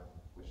sides,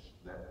 which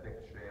that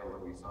thick shale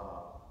that we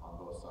saw on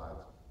both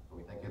sides. But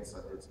we think it's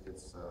a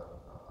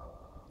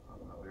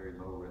very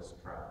low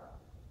risk trap.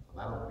 So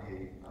that'll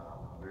be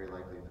very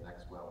likely the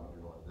next well we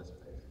drill in this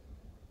basin.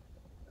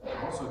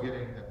 We're also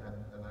getting,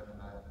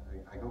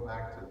 I go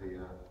back to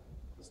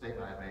the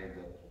statement I made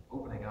that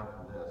opening up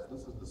from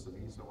this is the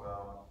Savisa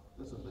well,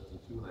 this is the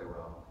Thule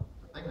well.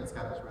 The thing that's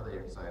got us really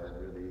excited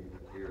really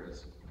here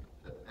is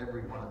that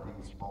every one of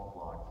these fault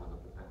blocks is a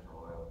potential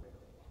oil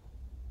field.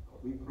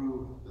 If we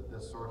prove that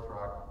this source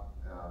rock,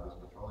 this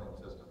petroleum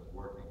system is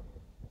working,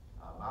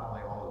 not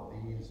only all of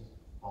these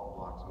fault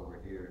blocks over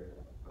here,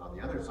 but on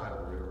the other side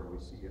of the river, we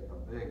see a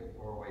big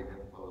four-way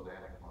dip closed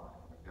anticline.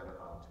 We've got it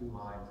on 2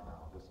 lines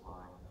now, this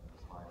line and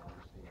this line that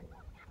we're seeing.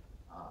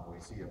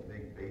 We see a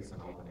big basin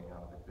opening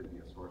up that could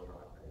be a source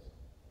rock basin.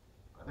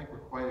 I think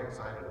we're quite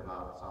excited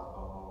about South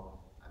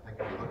Omo. I think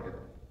if you look at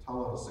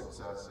Tullow's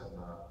success in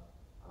the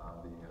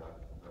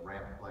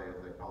ramp play, as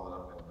they call it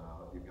up in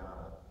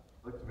Uganda,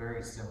 looked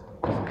very similar.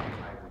 The same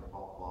type of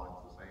fault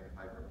blocks, the same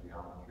type of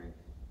geometry,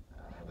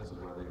 and this is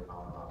where they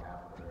found about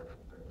half of their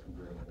 2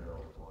 billion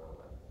barrels of oil.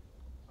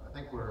 So I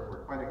think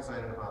we're quite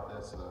excited about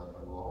this, and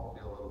we'll all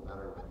feel a little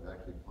better when we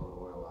actually float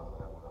oil out of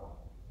that well.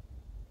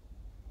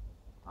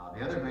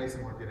 The other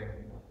basin we're getting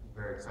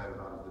very excited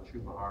about is the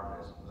Chubahar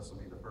Basin. This will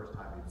be the first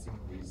time you've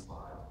seen these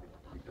slides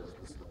because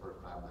this is the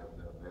first time they've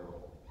been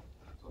available.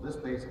 So this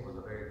basin was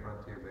a very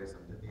frontier basin,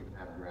 didn't even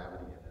have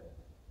gravity in it.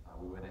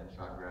 We went in,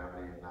 shot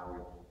gravity, and now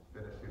we've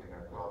finished shooting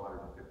our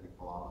 1,250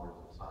 kilometers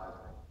of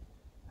seismic.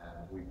 And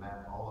we've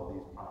mapped all of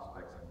these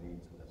prospects and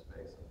leads in this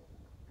basin.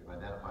 We've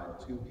identified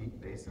 2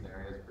 deep basin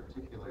areas,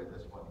 particularly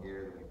this one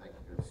here that we think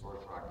is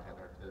source rock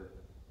generative.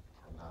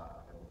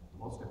 And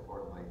most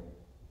importantly,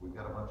 we've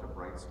got a bunch of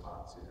bright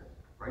spots here.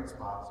 Bright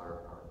spots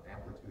are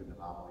amplitude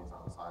anomalies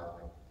on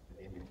seismic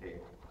that indicate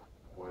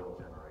oil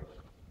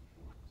generation.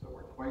 So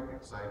we're quite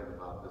excited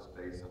about this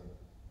basin.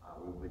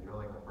 We'll be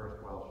drilling the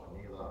first well,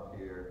 Shamila, up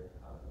here.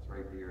 It's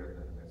right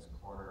here in this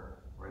corner,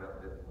 right up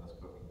dip from this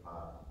cooking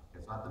pot.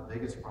 It's not the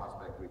biggest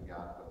prospect we've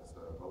got, but it's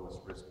the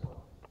lowest risk one.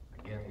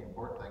 Again, the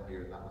important thing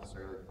here is not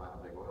necessarily to find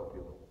a big oil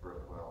field with the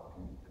first well.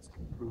 It's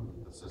to prove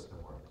that the system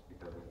works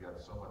because we've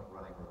got so much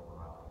running room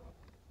around it.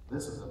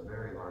 This is a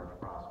very large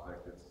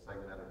prospect. It's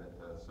segmented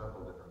into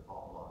several different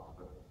fault blocks,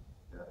 but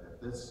if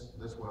this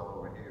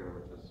well over here,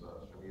 which is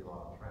Shamila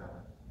on trend,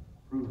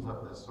 proves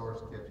up this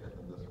source kitchen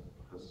and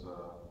this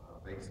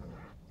basin,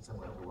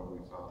 similar to what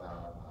we saw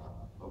down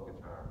in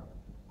Lokachar,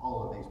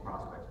 all of these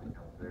prospects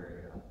become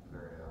very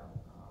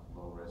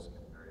low risk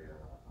and very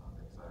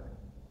exciting.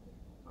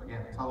 So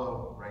again,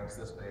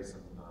 ranks this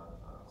basin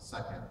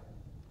second,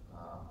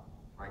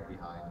 right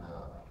behind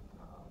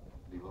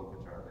the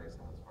Lokichar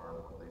Basin as far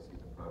as what they see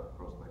the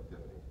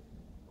prospectivity.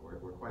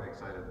 We're quite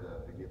excited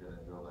to get in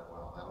and drill that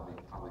well. That'll be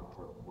probably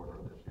fourth quarter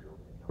of this year when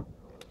we come to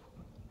drill it.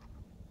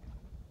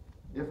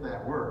 If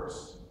that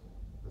works,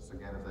 this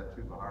again is that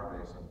Chubahar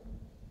Basin.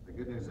 The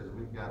good news is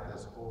we've got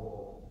this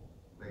whole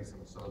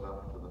basin sewed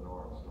up to the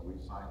north. So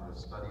we've signed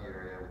this study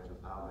area, which has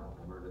now been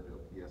converted to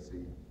a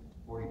PSC,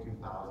 42,000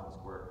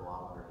 square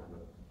kilometers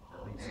with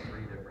at least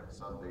 3 different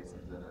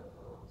sub-basins in it,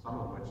 some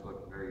of which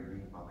look very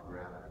deep on the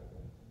gravity.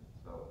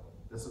 So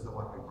this is the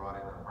one we brought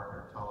in our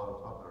partner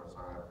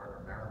our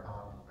partner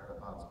Marathon.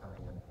 Marathon's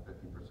coming in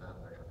 50%.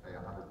 They're going to pay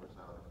 100%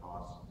 of the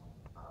costs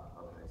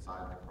of the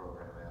seismic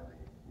program and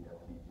the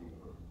FTG.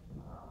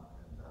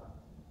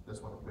 This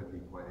one could be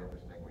quite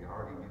interesting. We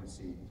already do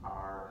see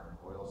tar and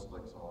oil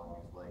slicks along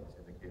these lakes,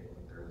 indicating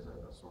that there is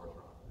a source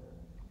rock there.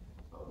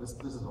 So this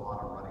is a lot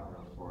of running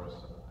room for us.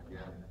 And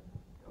again,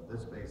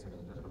 this basin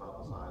is just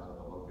about the size of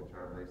the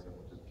Lokichar Basin,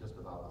 which is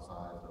just about the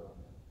size of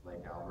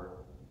Lake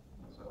Albert.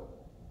 So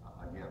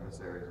again,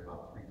 this area is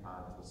about 3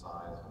 times the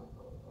size of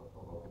the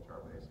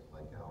Lokichar Basin,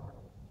 Lake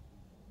Albert.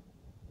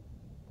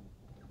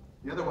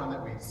 The other one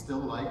that we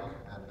still like,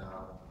 and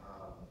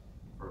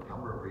for a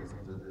number of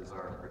reasons, is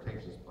our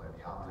Cretaceous play,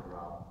 the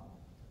Amzagrab.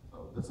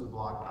 So this is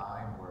block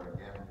 9, where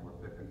again, we're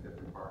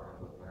 50-50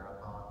 partners with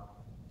Marathon.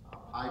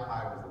 Pi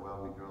was the well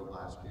we drilled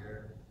last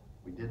year.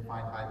 We did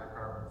find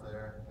hydrocarbons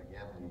there.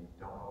 Again, we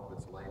don't know if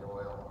it's light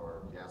oil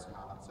or gas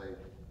condensate,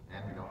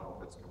 and we don't know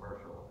if it's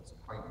commercial. It's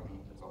quite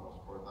deep, it's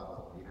almost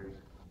 4,000 meters.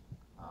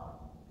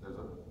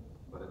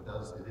 But it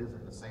is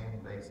in the same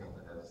basin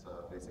as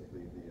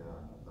basically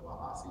the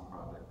Mahasi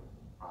prospect,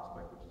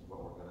 which is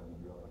what we're going to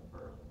be drilling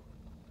first.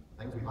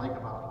 Things we like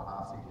about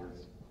Mahasi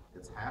is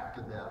it's half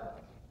the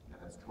depth and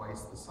it's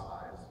twice the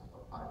size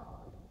of Pi.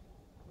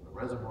 The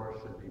reservoir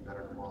should be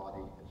better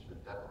quality. It should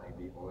definitely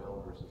be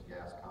oil versus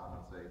gas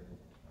condensate,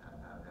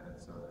 and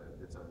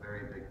it's a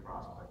very big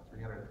prospect.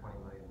 320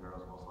 million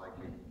barrels most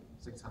likely,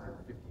 650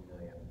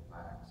 million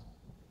max.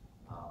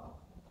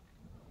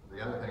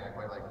 The other thing I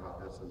quite like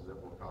about this is it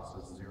will cost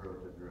us 0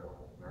 to drill.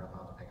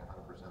 Marathon's paying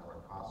 100% of our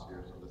costs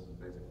here, so this is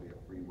basically a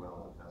free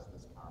well to test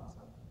this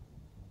concept.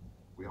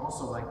 We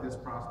also like this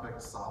prospect,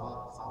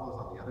 Sala. Sala's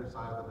on the other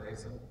side of the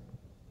basin.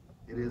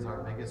 It is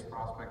our biggest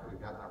prospect we've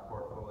got in our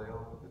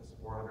portfolio. It's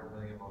 400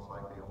 million, most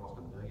likely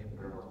almost 1 million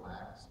barrels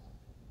max.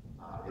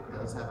 It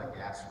does have a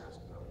gas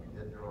risk, though. We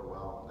did drill a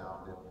well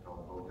down,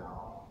 don't go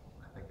down.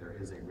 I think there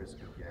is a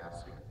risk of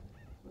gas here.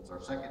 It's our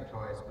second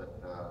choice,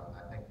 but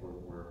I think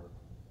we're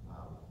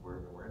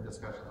in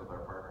discussions with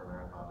our partner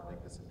Marathon to make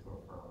this into a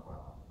firm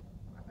well.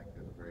 And I think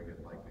there's a very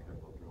good likelihood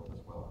we'll drill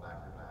this well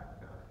back to back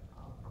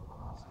from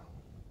Mahasi.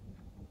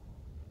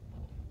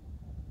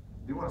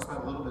 I do want to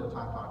spend a little bit of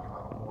time talking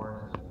about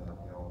Horn, and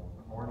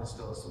Horn is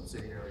still a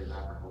subsidiary of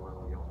Africa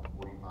Oil. We own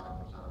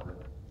 45% of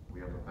it. We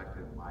have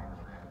effective mine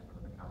management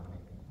of the company.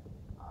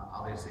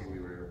 Obviously,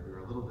 we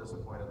were a little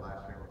disappointed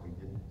last year when we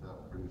didn't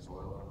produce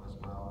oil from this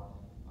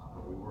well,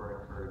 but we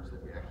were encouraged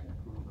that we actually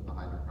proved with the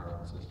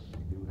hydrocarbon system.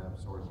 We do have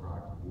source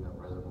rock, we do have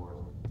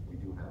reservoirs, we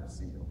do have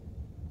seal.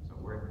 So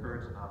we're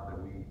encouraged enough that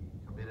we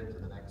committed to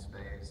the next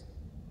phase.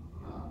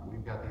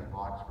 We've got these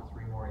blocks for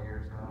 3 more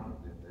years now.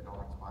 They don't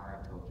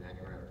expire until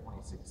January of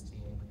 2016.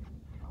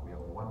 We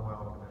have a 1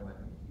 well commitment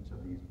in each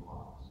of these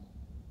blocks.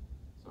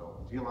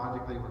 So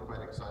geologically, we're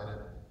quite excited.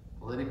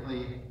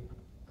 Politically,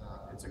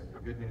 it's a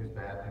good news,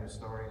 bad news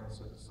story in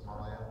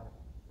Somalia.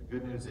 The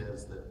good news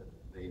is that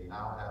they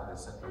now have a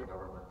central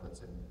government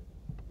that's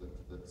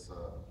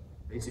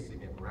basically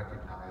been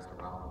recognized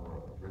around the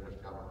world. The British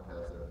government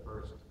has their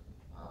first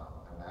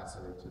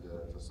ambassador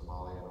to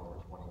Somalia in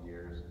over 20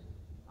 years.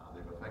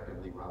 They've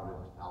effectively routed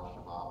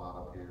al-Shabaab out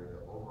of here.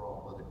 The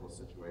overall political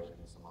situation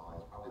in Somalia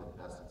is probably the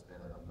best it's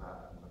been in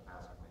the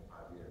past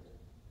 25 years.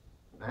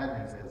 The bad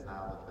news is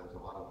now that there's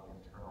a lot of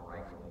internal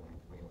wrangling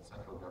between the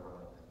central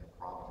government and the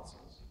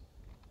provinces.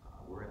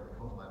 We're in the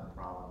Puntland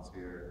province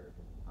here.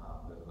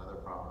 There's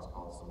another province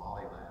called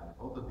Somaliland.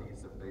 Both of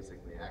these have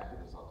basically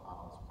acted as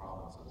autonomous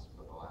provinces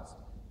for the last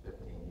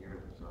 15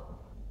 years or so,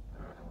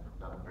 and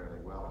done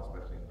fairly well,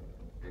 especially in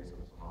the case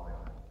of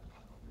Somaliland.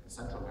 The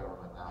central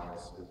government now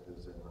is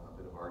in a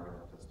bit of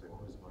argument as to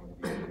who is going to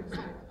be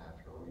administering the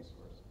natural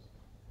resources.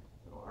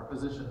 So our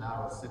position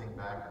now is sitting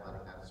back and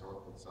letting that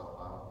sort itself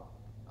out.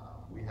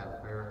 We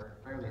have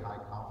fairly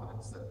high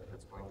confidence that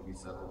it's going to be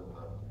settled in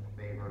the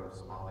favor of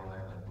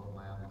Somaliland and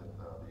Puntland, that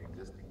the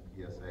existing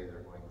PSA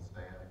they're going to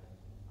stand.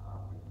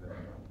 We've been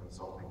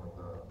consulting with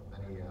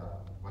many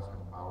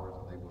Western powers,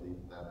 and they believe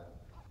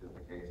that is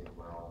the case as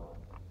well.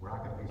 But we're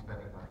not going to be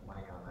spending much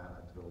money on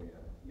that until we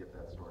get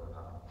that sorted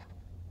out.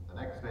 The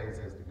next phase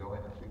is to go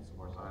in and shoot some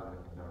more seismic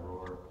in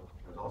Daror.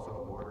 There's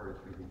also a border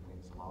issue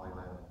between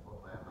Somaliland and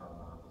Puntland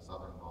on the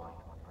southern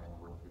block, and we're trying to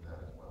work through that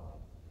as well.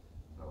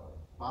 So,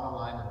 bottom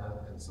line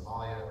in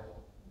Somalia,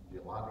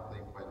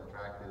 geologically quite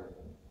attractive.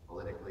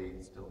 Politically,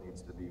 it still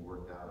needs to be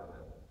worked out a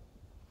bit.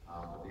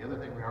 But the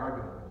other thing we are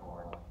doing with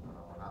Horn,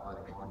 we're not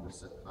letting Horn just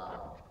sit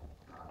foul.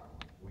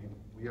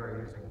 We we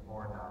are using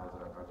corn now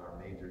as our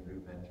major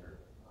new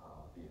venture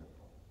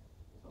vehicle.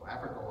 So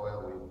Africa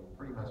Oil, we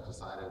pretty much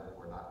decided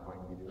we're not going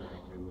to be doing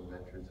any new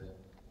ventures in.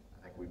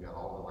 I think we've got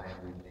all the land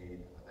we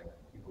need. I think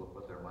people have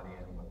put their money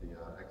in with the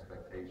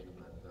expectation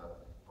that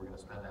we're going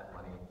to spend that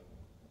money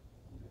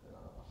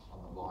on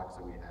the blocks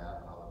that we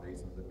have and on the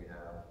basins that we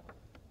have.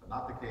 But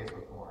not the case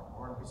with corn.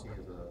 Corn we see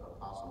as a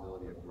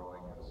possibility of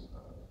growing as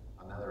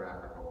another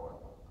Africa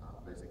Oil,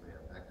 basically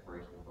an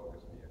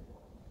exploration-focused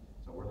vehicle.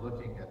 So we're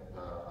looking at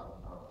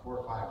 4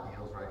 or 5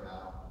 deals right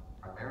now,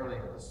 primarily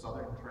in the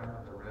southern trend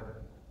of the rift,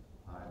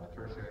 in the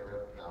tertiary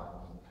rift,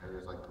 down in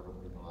areas like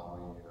Burundi,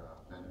 Malawi,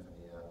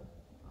 Tanzania,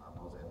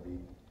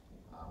 Mozambique,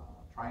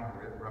 trying to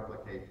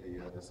replicate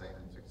the same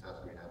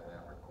success we had in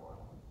Africa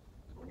Oil.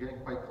 So we're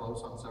getting quite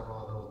close on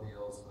several of those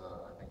deals.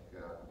 I think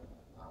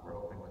we're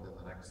hoping within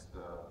the next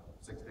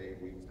 6 to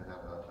 8 weeks to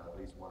have at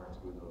least 1 or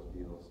 2 of those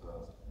deals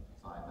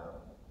signed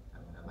up,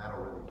 and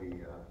that'll really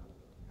be,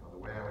 the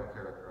way I would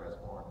characterize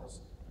corn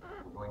is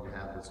we're going to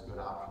have this good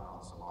option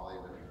on Somalia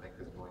that we think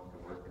is going to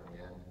work in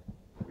the end.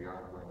 We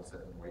aren't going to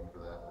sit and wait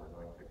for that. We're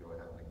going to go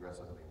ahead and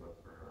aggressively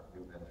look for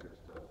new ventures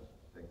to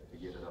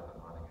get it up and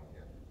running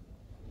again.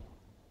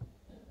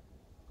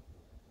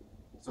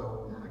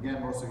 So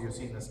again, most of you have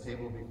seen this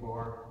table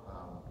before.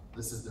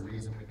 This is the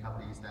reason we come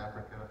to East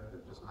Africa.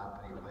 There's just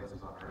not many places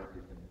on earth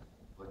you can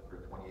look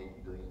for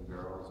 28 billion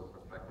barrels of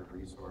prospective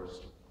resource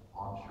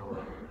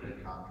onshore with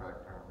good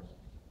contract terms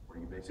where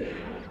you basically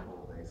own the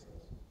whole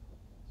basins.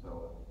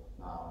 So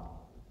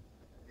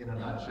in a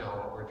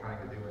nutshell, what we're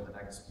trying to do in the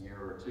next year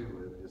or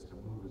two is to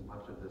move as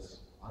much of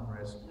this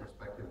unrisked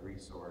prospective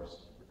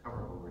resource,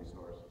 recoverable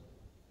resource,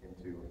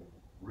 into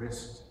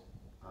risked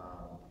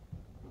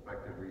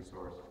prospective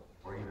resource,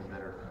 or even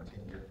better,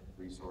 contingent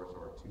resource,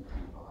 or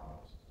 2P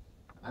volumes.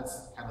 And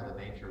that's kind of the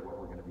nature of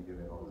what we're going to be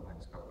doing over the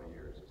next couple of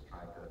years, is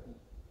trying to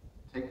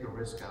take the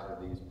risk out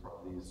of these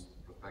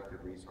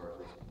prospective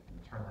resources and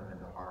turn them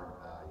into hard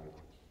value.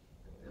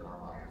 In our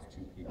mind, is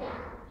 2P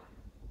volumes.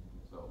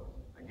 So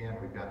again,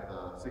 we've got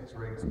 6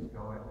 rigs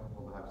going.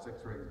 We'll have 6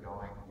 rigs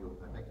going.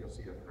 I think you'll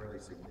see a fairly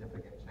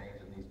significant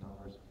change in these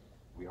numbers.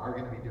 We are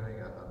going to be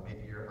doing a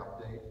mid-year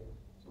update.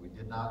 So we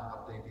did not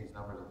update these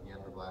numbers at the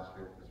end of last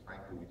year because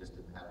frankly, we just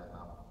didn't have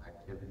enough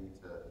activity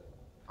to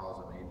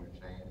cause a major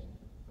change.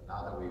 But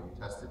now that we've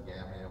tested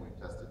Gambia, we've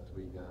tested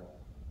Twiga,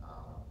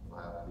 we'll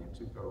have the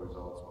Tuco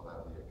results, we'll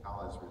have the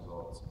Akalis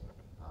results,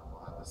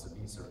 we'll have the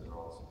Sabisa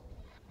results.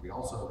 We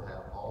also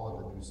have all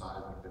of the new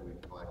seismic that we've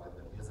collected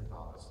that isn't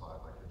on this slide,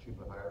 like the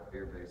Chupa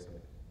Beer Basin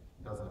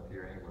doesn't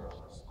appear anywhere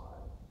on this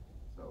slide.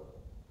 So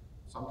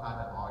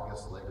sometime in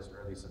August, latest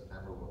early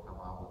September, we'll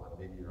come out with a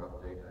mid-year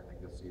update. I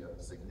think you'll see a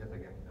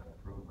significant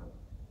improvement.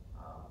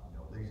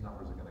 These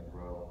numbers are going to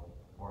grow.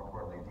 More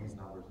importantly, these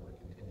numbers and the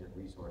contingent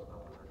resource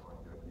numbers are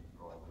going to be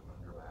growing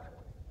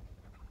dramatically.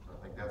 So I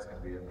think that's going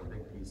to be a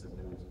big piece of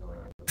news going